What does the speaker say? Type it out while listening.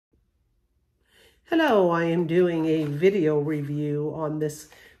Hello, I am doing a video review on this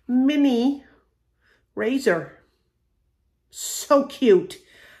mini razor. So cute.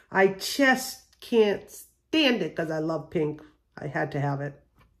 I just can't stand it because I love pink. I had to have it.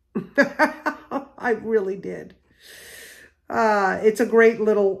 I really did. It's a great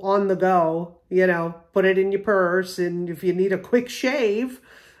little on the go, you know, put it in your purse, and if you need a quick shave,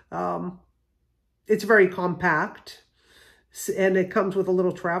 it's very compact. And it comes with a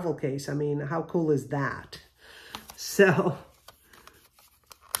little travel case. I mean, how cool is that? So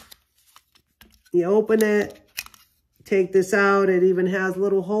you open it, take this out. It even has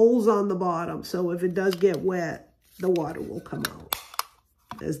little holes on the bottom. So if it does get wet, the water will come out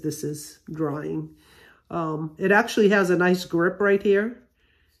as this is drying. It actually has a nice grip right here.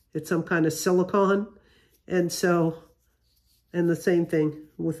 It's some kind of silicone. And the same thing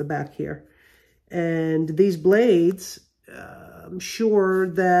with the back here. And these blades, I'm sure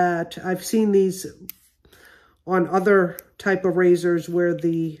that I've seen these on other type of razors where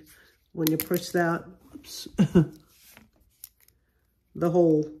when you push that, oops, the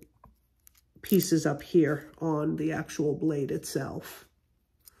whole piece is up here on the actual blade itself.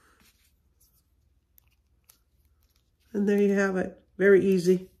 And there you have it. Very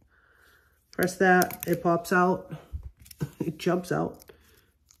easy. Press that, it pops out, it jumps out.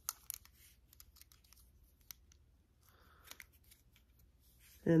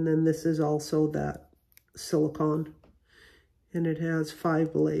 And then this is also that silicone, and it has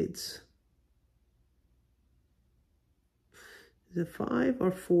 5 blades. Is it 5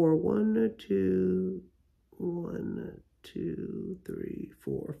 or 4? 1, 2, 3,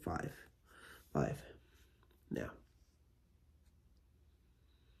 4, 5. 5. Now.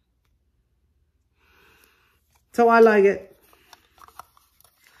 So I like it.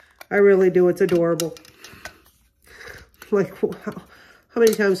 I really do. It's adorable. Like, wow. How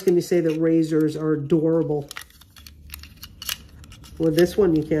many times can you say that razors are adorable? With this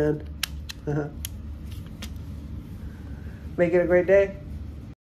one, you can. Make it a great day.